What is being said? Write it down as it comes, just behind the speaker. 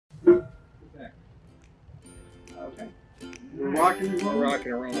rocking and rolling.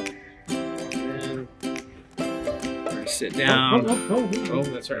 Rocking and rolling. And sit down. Oh,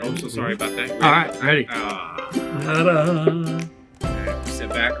 that's right. I'm so sorry about that. All right, ready. Sit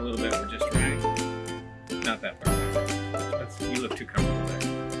back a little bit. We're just ready. Not that far back. You look too comfortable there.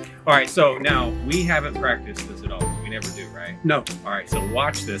 All right, so now we haven't practiced this at all. We never do, right? No. All right, so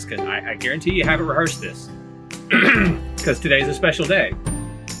watch this, because I guarantee you haven't rehearsed this. Because today's a special day.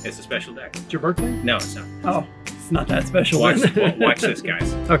 It's a special day. It's your birthday? No, it's not. Oh, it's not that special. Watch this,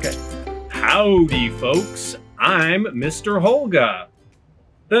 guys. Okay. Howdy, folks. I'm Mr. Holga.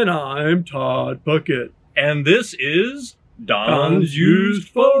 And I'm Todd Puckett. And this is Don's Used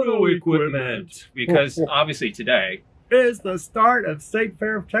Photo Equipment. Because obviously today is the start of State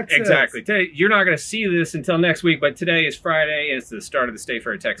Fair of Texas. Exactly. Today, you're not going to see this until next week, but today is Friday. It's the start of the State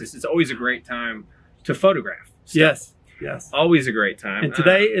Fair of Texas. It's always a great time to photograph stuff. Yes. Yes. Always a great time. And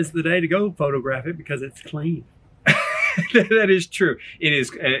today is the day to go photograph it because it's clean. That is true. It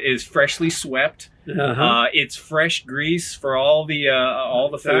is freshly swept. It's fresh grease for all the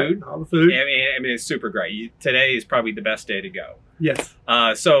food. All the food. I mean, it's super great. Today is probably the best day to go. Yes.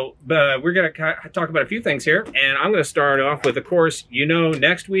 So we're going to talk about a few things here, and I'm going to start off with, of course,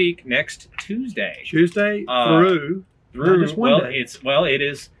 next week, next Tuesday. Tuesday through just one day. It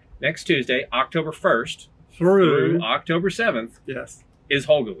is next Tuesday, October 1st through October 7th. Yes. Is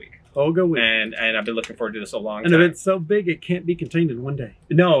Holga Week. Holga Week. And I've been looking forward to this a long time. And if it's so big, it can't be contained in one day.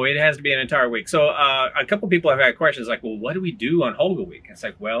 No, it has to be an entire week. So a couple people have had questions like, well, what do we do on Holga Week? It's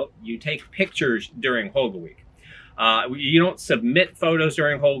like, well, you take pictures during Holga Week. You don't submit photos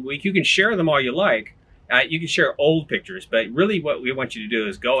during Holga Week. You can share them all you like. You can share old pictures, but really what we want you to do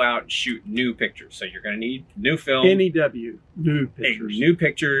is go out and shoot new pictures. So you're going to need new film. NEW, new pictures. New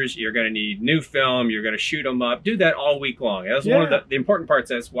pictures. You're going to need new film. You're going to shoot them up. Do that all week long. That's one of the important parts.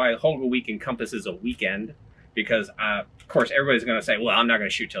 That's why Holga Week encompasses a weekend, because of course everybody's going to say, well, I'm not going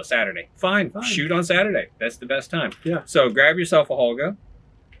to shoot till Saturday. Fine, shoot on Saturday. That's the best time. Yeah. So grab yourself a Holga.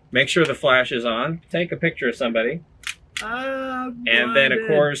 Make sure the flash is on. Take a picture of somebody. And then, of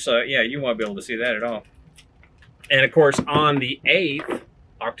course, you won't be able to see that at all. And, of course, on the 8th,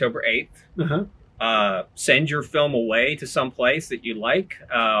 October 8th, send your film away to some place that you like.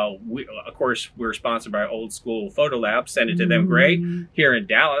 Of course, we're sponsored by Old School Photo Lab. Send it to them. Great. Here in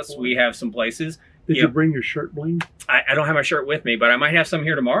Dallas, we have some places. Did you bring your shirt bling? I don't have my shirt with me, but I might have some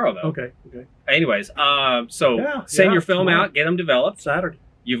here tomorrow, though. Okay. Anyways, send your film out, get them developed. Saturday.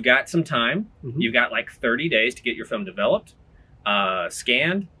 You've got some time. You've got like 30 days to get your film developed,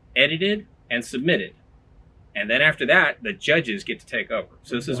 scanned, edited, and submitted. And then after that, the judges get to take over.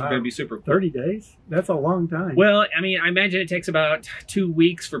 So this is going to be super cool. 30 days? That's a long time. Well, I mean, I imagine it takes about 2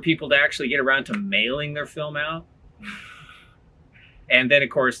 weeks for people to actually get around to mailing their film out. And then, of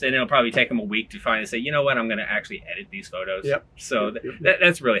course, it'll probably take them a week to finally say, you know what, I'm going to actually edit these photos. Yep. So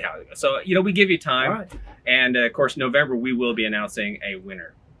that's really how it goes. So, we give you time. Right. And, of course, November, we will be announcing a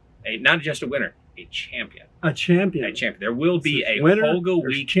winner. Not just a winner, a champion. A champion. A champion. There will be a winner, Holga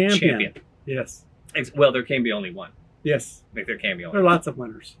Week champion. Yes. Well, there can be only one. Yes. Like there can be only There are lots of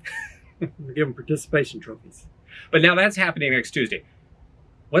winners. We give them participation trophies. But now that's happening next Tuesday.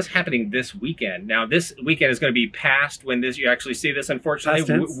 What's happening this weekend? Now, this weekend is going to be past when you actually see this.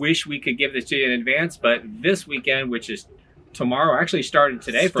 Unfortunately, wish we could give this to you in advance. But this weekend, which is tomorrow, actually started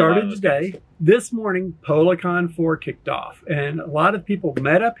today. Started today. This morning, Polacon4 kicked off. And a lot of people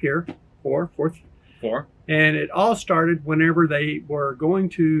met up here for fourth. And it all started whenever they were going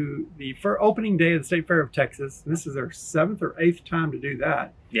to the opening day of the State Fair of Texas. This is their 7th or 8th time to do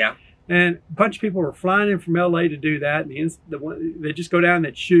that. Yeah. And a bunch of people were flying in from LA to do that. And they just go down,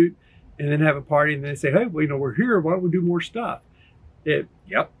 they'd shoot, and then have a party. And they say, hey, well, we're here. Why don't we do more stuff? Yep.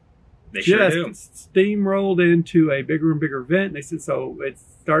 They sure do. Steamrolled into a bigger and bigger event. And they said, so it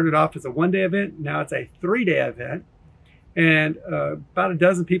started off as a 1-day event. Now it's a 3-day event. And about a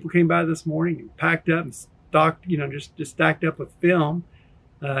dozen people came by this morning and packed up and stocked, just stacked up with film,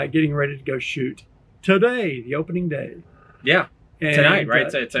 getting ready to go shoot today, the opening day. Yeah. And, tonight, right?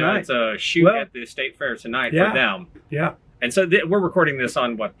 It's a shoot at the State Fair tonight for them. Yeah. And so we're recording this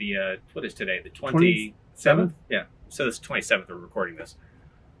on what is today? The 27th? Yeah. So it's 27th we're recording this.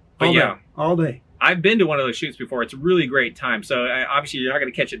 But all day. I've been to one of those shoots before. It's a really great time. So obviously you're not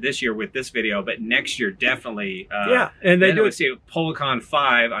going to catch it this year with this video, but next year definitely. And they do see Polacon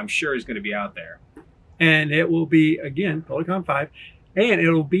 5. I'm sure is going to be out there. And it will be again Polacon 5, and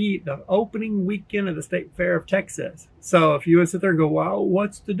it'll be the opening weekend of the State Fair of Texas. So if you would sit there and go, "Wow,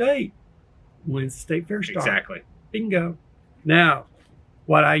 what's the date? When's the State Fair start?" Exactly. Bingo. Now,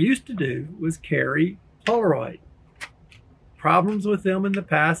 what I used to do was carry Polaroid. Problems with them in the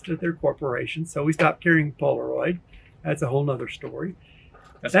past at their corporation, so we stopped carrying Polaroid. That's a whole nother story.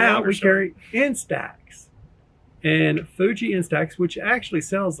 That's Now we carry Instax. And Fuji Instax, which actually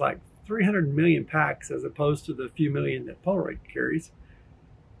sells like 300 million packs as opposed to the few million that Polaroid carries.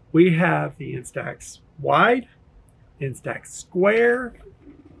 We have the Instax Wide, Instax Square.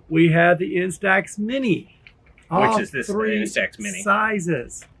 We have the Instax Mini. Which is this three Instax Mini.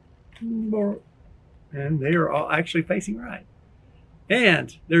 Sizes. And they are all actually facing right.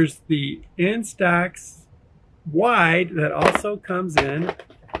 And there's the Instax Wide that also comes in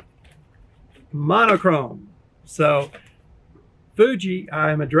monochrome. So Fuji,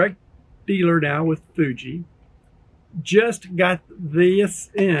 I'm a direct dealer now with Fuji. Just got this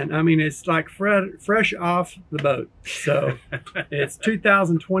in. I mean, it's like fresh off the boat. So it's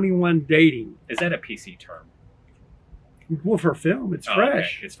 2021 dating. Is that a PC term? Well, for film, it's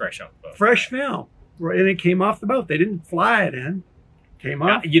fresh. Okay. It's fresh off the boat. Fresh film. And it came off the boat. They didn't fly it in. Came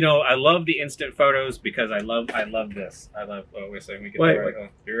off. You know, I love the instant photos because I love this. I love. Oh, wait a second. Wait.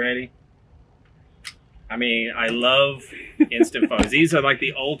 You ready? I mean, I love instant photos. These are like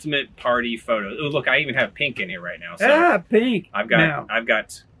the ultimate party photos. Oh, look, I even have pink in here right now. So pink. I've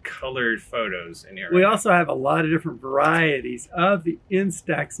got colored photos in here. We also have a lot of different varieties of the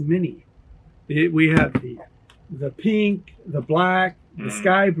Instax Mini. We have the pink, the black, the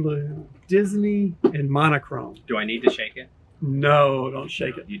sky blue, Disney, and monochrome. Do I need to shake it? No, don't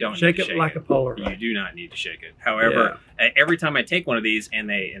shake it. You don't shake it like a Polaroid. You do not need to shake it. However, every time I take one of these and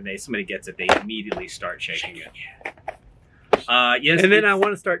somebody gets it, they immediately start shaking it. Yes, and then I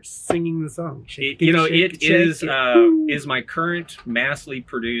want to start singing the song. It is my current massively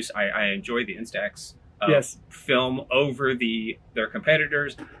produced. I enjoy the Instax film over their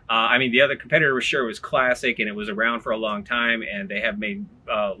competitors. I mean, the other competitor was sure was classic and it was around for a long time, and they have made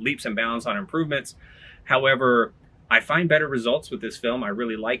leaps and bounds on improvements. However, I find better results with this film. I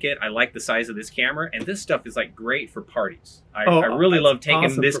really like it. I like the size of this camera, and this stuff is like great for parties. I really love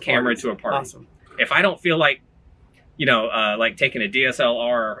taking this camera to a party. Awesome. If I don't feel like, like taking a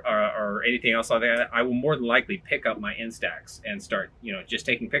DSLR or anything else like that, I will more than likely pick up my Instax and start, just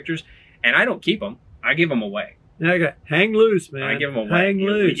taking pictures. And I don't keep them. I give them away. Okay, hang loose, man. I give them away. Hang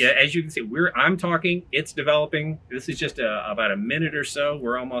loose. Yeah, as you can see, I'm talking. It's developing. This is just about a minute or so.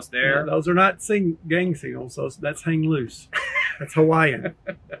 We're almost there. No, those are not gang signals. That's hang loose. That's Hawaiian.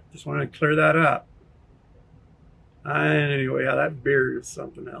 Just want to clear that up. Anyway, that beard is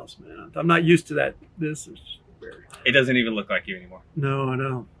something else, man. I'm not used to that. This is beard. It doesn't even look like you anymore. No, I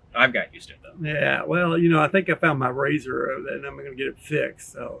don't. I've got used to it though. Yeah. Well, I think I found my razor, and I'm going to get it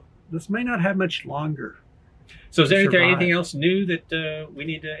fixed. So this may not have much longer. So is there anything else new that we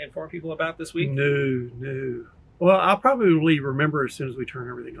need to inform people about this week? No. Well, I'll probably remember as soon as we turn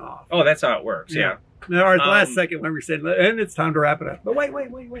everything off. Oh, that's how it works. Yeah. Now, our last second when we said, and it's time to wrap it up. But wait.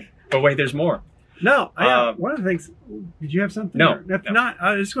 But wait, there's more. No. One of the things, did you have something? No. If not,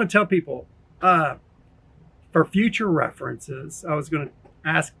 I was just going to tell people, for future references, I was going to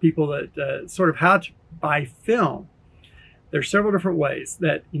ask people that sort of how to buy film. There's several different ways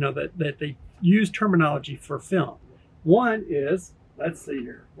that, that they use terminology for film. One is, let's see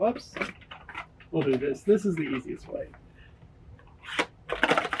here. Whoops. We'll do this. This is the easiest way.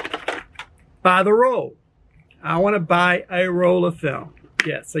 Buy the roll. I want to buy a roll of film.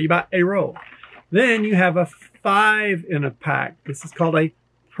 Yeah, so you buy a roll. Then you have a 5 in a pack. This is called a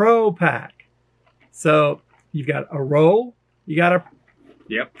Pro Pack. So you've got a roll, you got a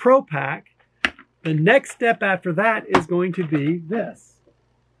Pro Pack. The next step after that is going to be this.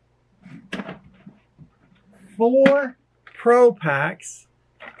 4 Pro Packs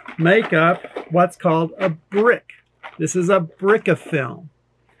make up what's called a brick. This is a brick of film,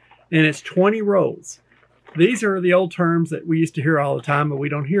 and it's 20 rolls. These are the old terms that we used to hear all the time, but we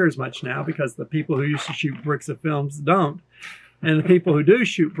don't hear as much now because the people who used to shoot bricks of films don't. And the people who do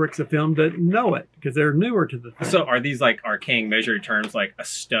shoot bricks of film don't know it because they're newer to the thing. So are these like arcane measured terms like a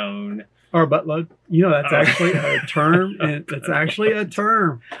stone? Or a buttload. That's actually a term. And it's actually a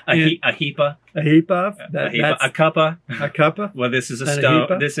term. A heapa. A heapa. A cuppa. A cuppa. Well, this is a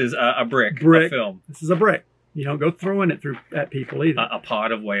stone. This is a brick of film. This is a brick. You don't go throwing it at people either. A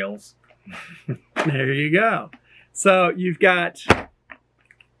pod of whales. There you go. So you've got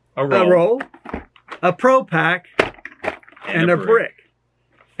a roll, a Pro Pack, and a brick.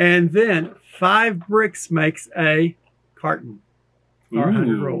 And then 5 bricks makes a carton. Or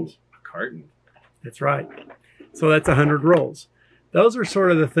 100 rolls. Carton. That's right. So that's 100 rolls. Those are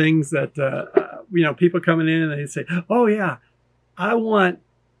sort of the things that, people coming in and they say, oh yeah, I want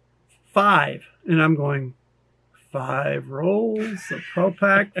 5. And I'm going, 5 rolls, a Pro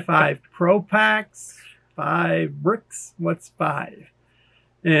Pack, 5 Pro Packs, 5 bricks. What's 5?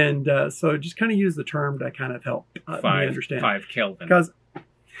 And so just kind of use the term to kind of help me understand. 5 Kelvin.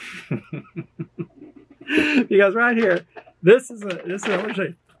 Because right here, this is what I'm showing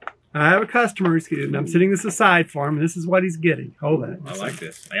you. I have a customer, and I'm setting this aside for him, and this is what he's getting. Hold that. I like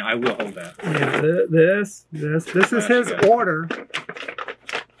this. I will hold that. Yeah, this is his order.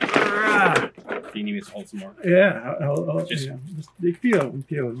 Do you need me to hold some more? Yeah, just feel them.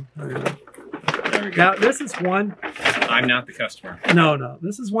 There we go. Now, this is one. I'm not the customer. No.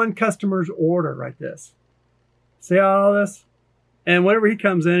 This is one customer's order right this. See all this? And whenever he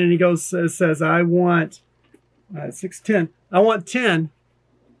comes in and he says, I want 610. I want 10.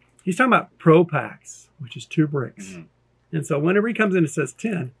 He's talking about Pro Packs, which is 2 bricks. Mm-hmm. And so whenever he comes in and says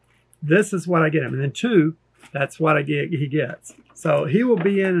 10, this is what I get him. And then 2, that's what he gets. So he will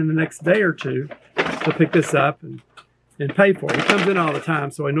be in the next day or 2 to pick this up and pay for it. He comes in all the time,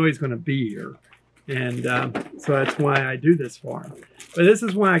 so I know he's going to be here. And so that's why I do this for him. But this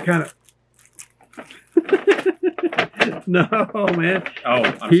is why I kind of... No, man.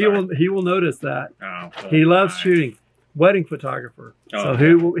 Oh, he will notice that. Oh, he loves shooting. Wedding photographer. Oh, so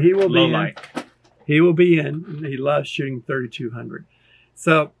he will be in. He will be in. And he loves shooting 3200.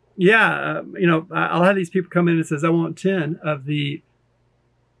 So yeah, I'll have these people come in and says, I want 10 of the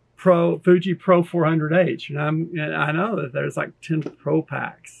Fuji Pro 400H, and I know that there's like 10 Pro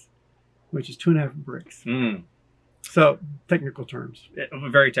Packs, which is 2.5 bricks. Mm. So technical terms.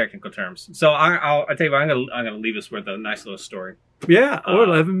 Very technical terms. So I'll tell you what, I'm gonna leave us with a nice little story. Yeah,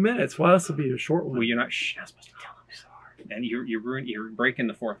 11 minutes. Well, this will be a short one. Well, you're not supposed to tell them. Sorry. And you're breaking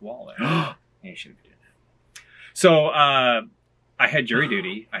the fourth wall there. Yeah, you should have did that. So I had jury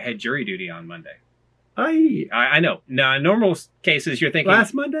duty. I had jury duty on Monday. I know. Now, in normal cases, you're thinking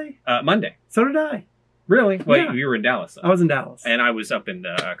last Monday. Monday. So did I. Really? Well, yeah. You were in Dallas, though. I was in Dallas. And I was up in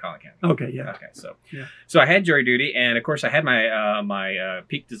Polacon. Okay, yeah. Okay, so I had jury duty, and of course I had my my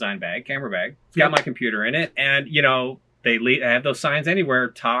Peak Design bag, camera bag. It's got my computer in it, and they have those signs anywhere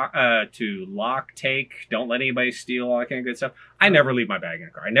to lock, take, don't let anybody steal, all that kind of good stuff. I never leave my bag in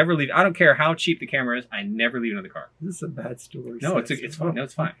a car. I never leave. I don't care how cheap the camera is. I never leave it in the car. This is a bad story. No, it's fine. No,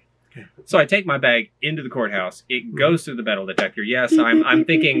 it's fine. Okay. So I take my bag into the courthouse. It goes through the metal detector. Yes, I'm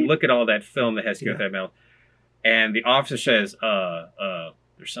thinking, look at all that film that has to go through that metal. And the officer says,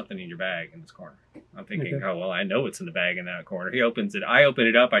 there's something in your bag in this corner. I'm thinking, oh, well, I know it's in the bag in that corner. He opens it. I open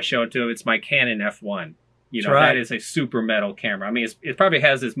it up. I show it to him. It's my Canon F1. That is a super metal camera. I mean, it probably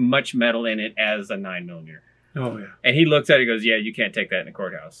has as much metal in it as a 9mm. Oh, yeah. And he looks at it and goes, yeah, you can't take that in the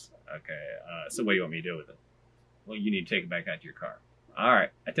courthouse. Okay, so what do you want me to do with it? Well, you need to take it back out to your car. All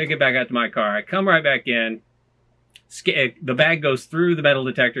right, I take it back out to my car. I come right back in. The bag goes through the metal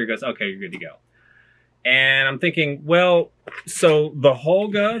detector. It goes, okay, you're good to go. And I'm thinking, well, so the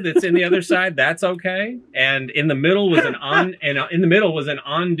Holga that's in the other side, that's okay. And in the middle was an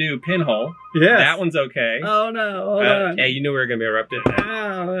undo pinhole. Yeah, that one's okay. Oh no, hold on. Yeah, you knew we were gonna be erupted.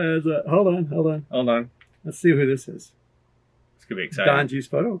 Hold on. Let's see who this is. It's gonna be exciting. Don's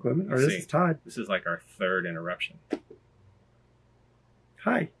used photo equipment, or this is Todd. This is like our 3rd interruption.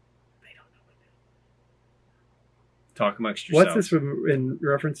 Hi. They don't know what to do. Talk amongst yourselves. What's this in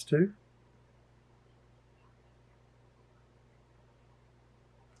reference to?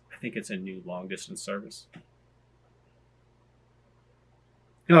 I think it's a new long-distance service.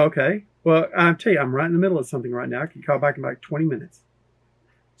 Oh, okay. Well, I'll tell you, I'm right in the middle of something right now. I can call back in about 20 minutes.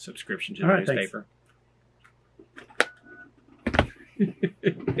 Subscription to the newspaper.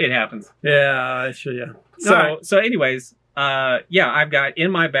 It happens. Yeah, sure, yeah. So anyways, I've got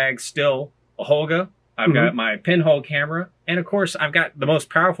in my bag still a Holga. I've got my pinhole camera. And of course, I've got the most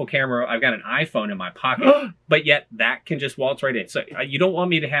powerful camera. I've got an iPhone in my pocket. But yet, that can just waltz right in. So you don't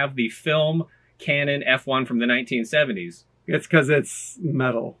want me to have the film Canon F1 from the 1970s. It's because it's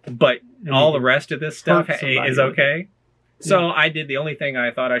metal. But all the rest of this stuff is okay. So I did the only thing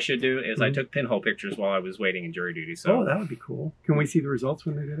I thought I should do is I took pinhole pictures while I was waiting in jury duty. So that would be cool. Can we see the results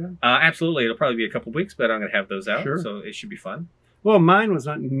when they do that? Absolutely. It'll probably be a couple weeks, but I'm going to have those out. Sure. So it should be fun. Well, mine was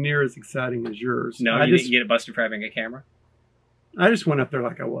not near as exciting as yours. No, you didn't get it busted for having a camera? I just went up there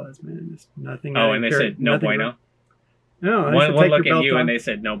like I was, man. Just nothing. Oh, and they said no bueno? No, one look at you and they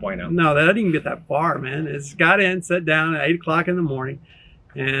said no bueno. No, I didn't even get that far, man. It's got in, sat down at 8 o'clock in the morning,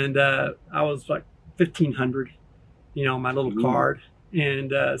 and I was like 1,500, my little card.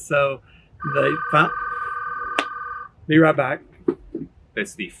 And so they found... Be right back.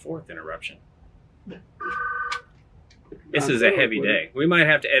 It's the 4th interruption. This is a heavy day. We might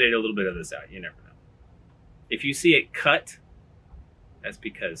have to edit a little bit of this out. You never know. If you see it cut, that's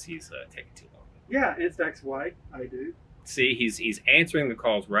because he's taking too long. Yeah, Instax white. I do. See, he's answering the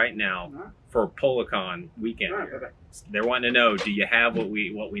calls right now for Polacon weekend. They're wanting to know, do you have what we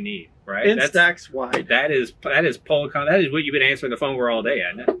need? Right? Instax wide. That is Polacon. That is what you've been answering the phone for all day,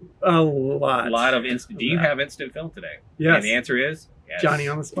 hasn't it? A lot. A lot of instant. Do you have instant film today? Yes. And the answer is yes. Johnny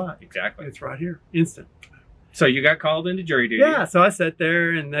on the spot. Exactly. It's right here. Instant. So you got called into jury duty. Yeah, so I sat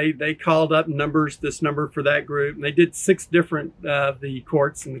there and they called up numbers, this number for that group. And they did 6 different the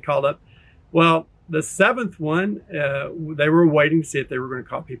courts, and they called up. Well, the 7th one, they were waiting to see if they were going to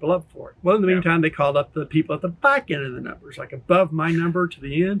call people up for it. Well, in the meantime, they called up the people at the back end of the numbers, like above my number to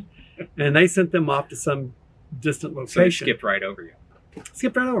the end, and they sent them off to some distant location. So they skipped right over you.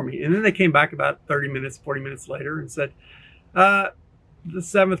 Skipped right over me. And then they came back about 30 minutes, 40 minutes later and said, the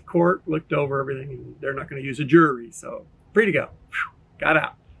 7th court looked over everything and they're not going to use a jury. So free to go. Whew, got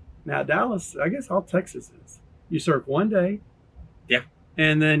out. Now, Dallas, I guess all Texas is. You serve 1 day. Yeah.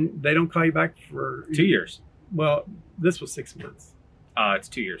 And then they don't call you back for 2 years. Well, this was 6 months. It's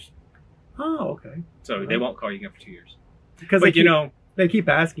 2 years. Oh, okay. So they won't call you again for 2 years. Because they keep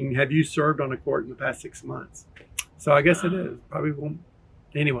asking, have you served on a court in the past 6 months? So I guess it is. Probably won't.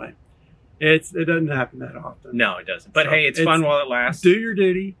 Anyway, it doesn't happen that often. No, it doesn't. But so hey, it's fun while it lasts. Do your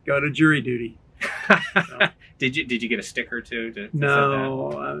duty. Go to jury duty. So. Did you get a sticker too?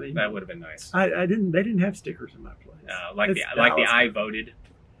 No, I mean, that would have been nice. I didn't. They didn't have stickers in my place. Like the I voted.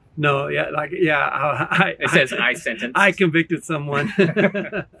 No, yeah, it says I sentenced. I convicted someone.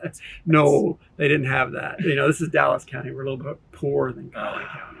 No, they didn't have that. You know, this is Dallas County. We're a little bit poorer than Collin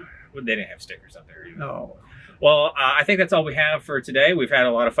County. Well, they didn't have stickers up there either. No. Well, I think that's all we have for today. We've had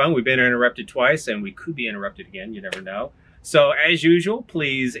a lot of fun. We've been interrupted twice, and we could be interrupted again. You never know. So, as usual,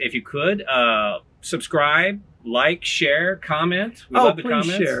 please, if you could, subscribe, like, share, comment. We love the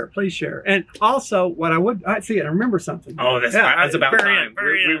comments. Please share. And also, what I remember something. Oh, that's about time.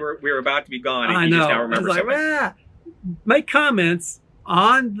 We were about to be gone, and I you know. just now remember something. Make comments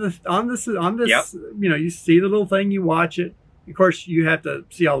on this. Yep. You know, you see the little thing, you watch it. Of course, you have to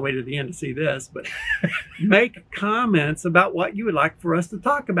see all the way to the end to see this, but make comments about what you would like for us to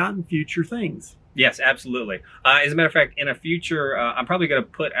talk about in future things. Yes, absolutely. As a matter of fact, in a future, I'm probably going to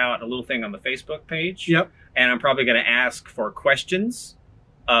put out a little thing on the Facebook page. Yep. And I'm probably going to ask for questions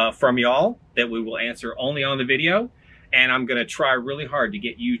from y'all that we will answer only on the video. And I'm going to try really hard to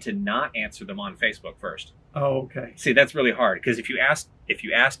get you to not answer them on Facebook first. Oh, okay. See, that's really hard because if you ask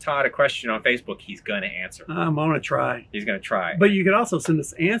Todd a question on Facebook, he's going to answer. I'm going to try. He's going to try. But you could also send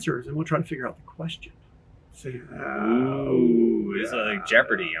us answers, and we'll try to figure out the question. See? Ooh, it's like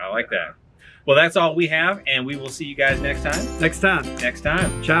Jeopardy. I like that. Well, that's all we have, and we will see you guys next time. Next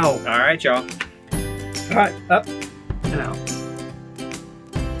time. Ciao. All right, y'all. All right, up and out.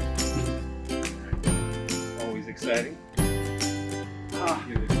 Always exciting.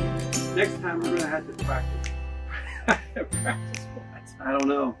 Next time we're going to have to practice. Practice what? I don't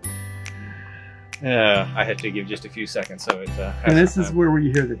know. Yeah, I had to give just a few seconds, so it. And this is where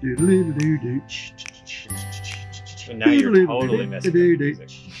we hear the doo doo doo doo. So now you're totally messing with the music.